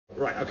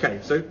Right, okay,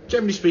 so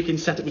generally speaking,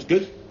 setup was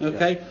good,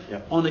 okay?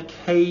 Yeah. On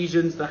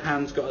occasions, the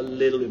hand's got a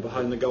little bit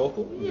behind the golf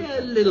ball. Yeah,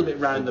 a little bit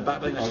round the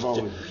back, but I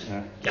think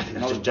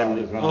that's just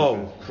generally...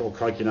 Oh,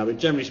 crikey now, but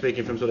generally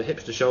speaking, from sort of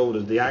hips to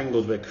shoulders, the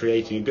angles we're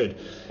creating are good.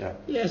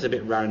 Yeah, it's a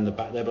bit round the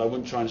back there, but I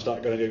wouldn't try and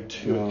start going to go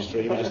too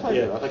extreme.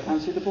 I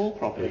can't see the ball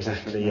properly.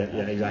 Exactly, yeah,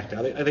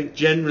 exactly. I think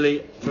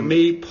generally, for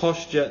me,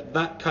 posture,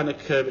 that kind of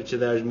curvature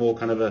there is more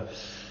kind of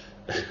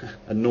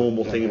a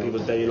normal thing in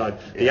people's daily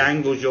life. The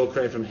angles you're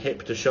creating from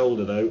hip to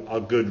shoulder, though, are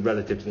good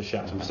relative to the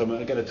shaft. For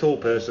someone, again, a tall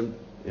person,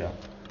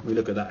 we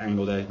look at that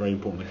angle there, it's very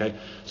important, okay?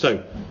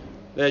 So,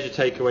 there's your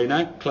takeaway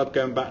now. Club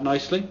going back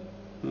nicely,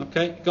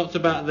 okay? Got to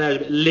about there, a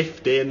bit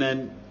lifty, and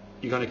then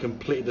you kind of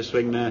completed the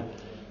swing there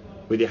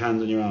with your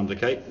hands and your arms,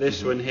 okay?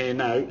 This one here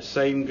now,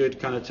 same good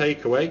kind of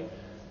takeaway,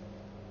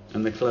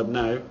 and the club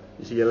now,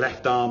 you see your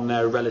left arm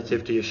there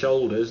relative to your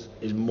shoulders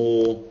is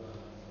more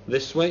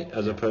this way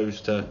as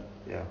opposed to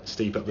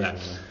steep up there.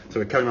 So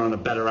we're coming on a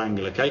better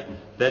angle, okay?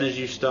 Then as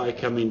you started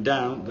coming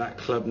down, that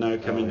club now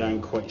coming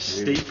down quite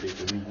steep,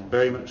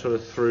 very much sort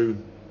of through,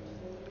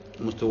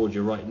 almost towards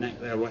your right neck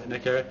there, right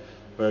neck area.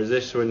 Whereas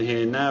this one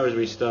here now, as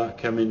we start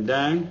coming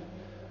down,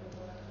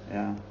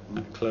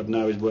 that club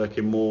now is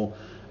working more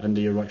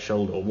under your right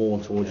shoulder, or more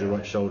towards your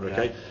right shoulder,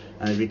 okay?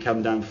 And as we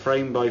come down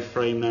frame by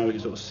frame now, we can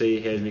sort of see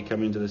here as we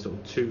come into the sort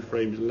of 2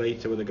 frames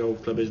later where the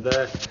golf club is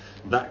there,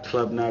 that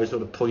club now is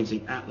sort of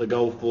pointing at the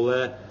golf ball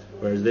there,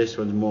 whereas this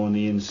one's more on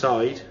the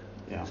inside.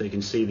 So you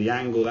can see the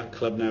angle that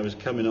club now is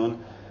coming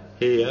on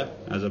here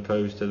as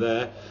opposed to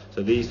there.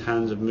 So these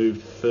hands have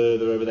moved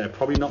further over there.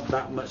 Probably not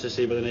that much to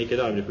see by the naked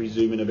eye, but if we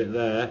zoom in a bit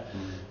there,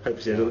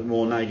 hopefully a little bit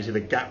more now, you can see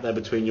the gap there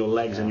between your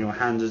legs and your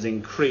hands has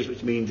increased,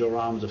 which means your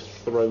arms have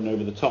thrown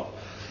over the top.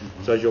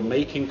 So as you're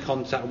making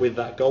contact with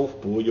that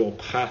golf ball, your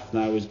path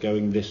now is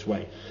going this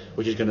way,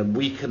 which is going to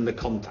weaken the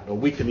contact or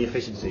weaken the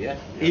efficiency.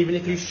 Even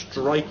if you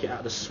strike it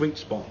at the sweet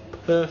spot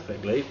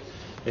perfectly,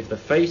 if the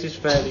face is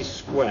fairly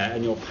square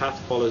and your path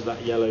follows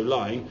that yellow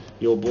line,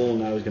 your ball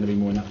now is going to be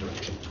more in that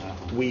direction.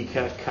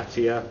 Weaker,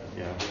 cuttier,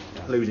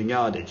 losing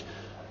yardage.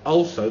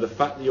 Also, the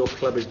fact that your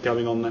club is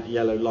going on that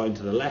yellow line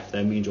to the left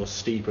there means you're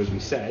steeper, as we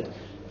said.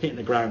 Hitting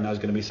the ground now is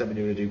going to be something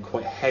you're going to do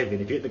quite heavy.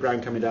 And if you hit the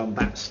ground coming down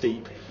that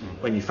steep,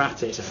 when you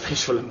fat it, it's a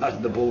fish full of mud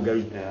and the ball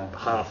goes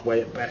halfway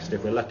at best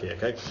if we're lucky,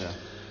 okay?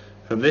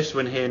 From this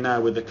one here now,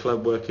 with the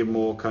club working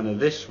more kind of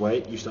this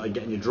way, you start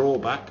getting your draw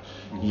back.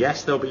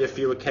 Yes, there'll be a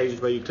few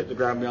occasions where you clip the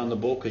ground behind the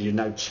ball because you're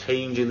now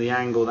changing the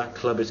angle that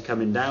club is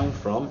coming down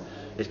from.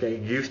 It's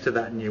getting used to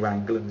that new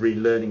angle and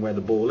relearning where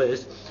the ball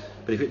is.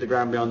 But if you hit the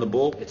ground behind the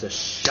ball, it's a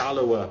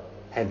shallower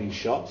heavy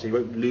shot, so you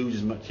won't lose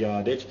as much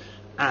yardage.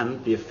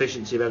 And the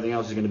efficiency of everything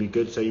else is going to be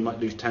good, so you might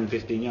lose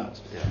 10-15 yards.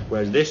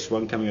 Whereas this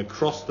one coming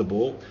across the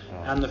ball,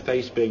 and the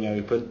face being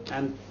open,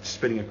 and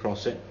spinning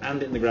across it, and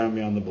hitting the ground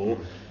behind the ball,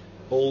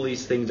 all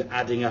these things are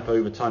adding up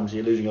over time, so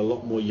you're losing a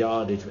lot more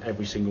yardage for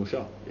every single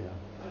shot.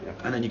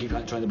 And then you keep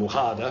trying the ball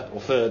harder,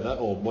 or further,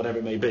 or whatever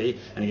it may be,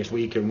 and it gets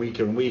weaker and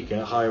weaker and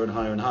weaker, higher and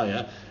higher and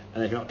higher,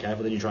 and if you're not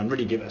careful, then you try and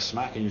really give it a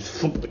smack, and you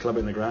thump the club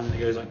in the ground, and it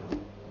goes like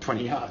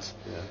 20 yards.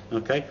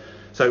 Okay?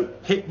 So,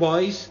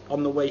 hip-wise,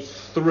 on the way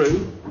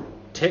through,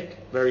 tick,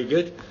 very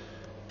good.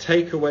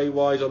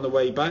 Takeaway-wise on the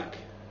way back,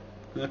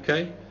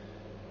 okay,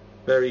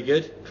 very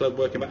good. Club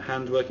working back,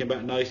 hands working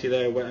back nicely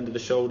there, wet under the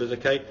shoulders,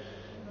 okay.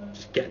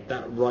 Just get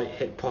that right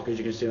hip pocket, as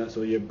you can see, that's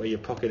where your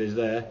pocket is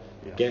there.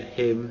 Get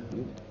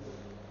him.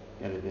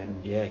 Get it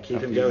in. Yeah, keep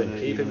him going,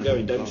 keep him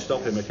going, don't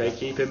stop him, okay.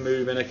 Keep him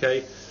moving,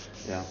 okay.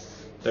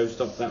 Don't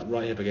stop that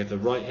right hip, okay. If the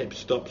right hip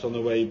stops on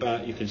the way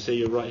back, you can see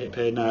your right hip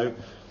here now.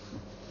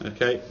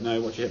 Okay, now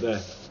watch your hip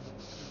there.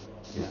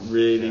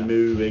 Really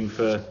moving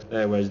for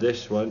there, whereas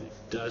this one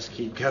does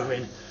keep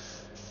going.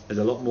 There's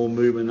a lot more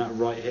movement in that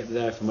right hip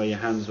there from where your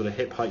hands sort of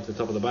hip height to the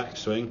top of the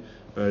backswing,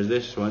 whereas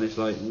this one it's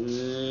like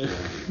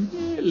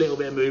a little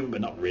bit of movement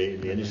but not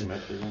really, and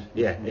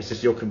it's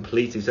just you're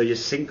completing, so your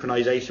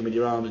synchronization with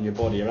your arms and your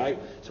body are out,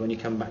 so when you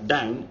come back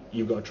down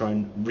you've got to try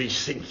and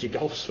resync your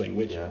golf swing,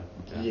 which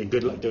you're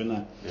good luck doing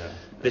that.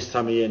 This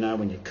time of year now,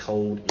 when you're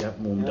cold, you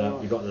haven't warmed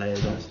up, you've got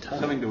layers on, it's tough.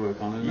 Something to work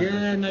on, isn't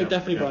it? No,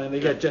 definitely, Brian.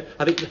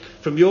 I think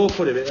from your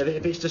point of view,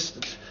 if it's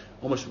just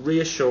almost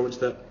reassurance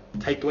that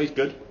takeaway's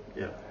good,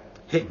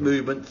 hip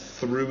movement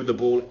through the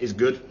ball is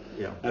good,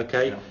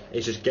 okay?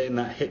 It's just getting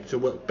that hip to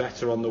work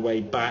better on the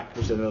way back,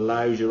 which then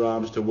allows your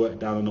arms to work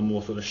down on a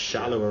more sort of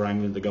shallower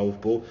angle of the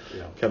golf ball,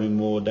 coming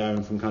more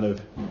down from kind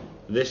of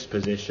this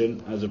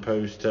position as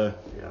opposed to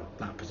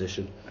that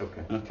position.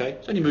 Okay.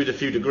 It's only moved a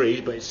few degrees,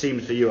 but it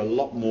seems for you a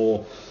lot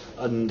more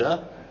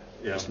under.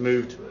 It's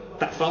moved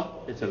that far.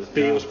 It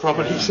feels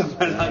probably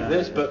something like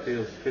this, but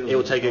it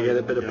will take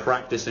a bit of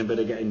practice and a bit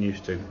of getting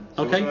used to.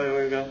 Okay. So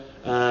where we go?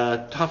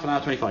 Half an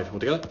hour 25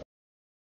 altogether.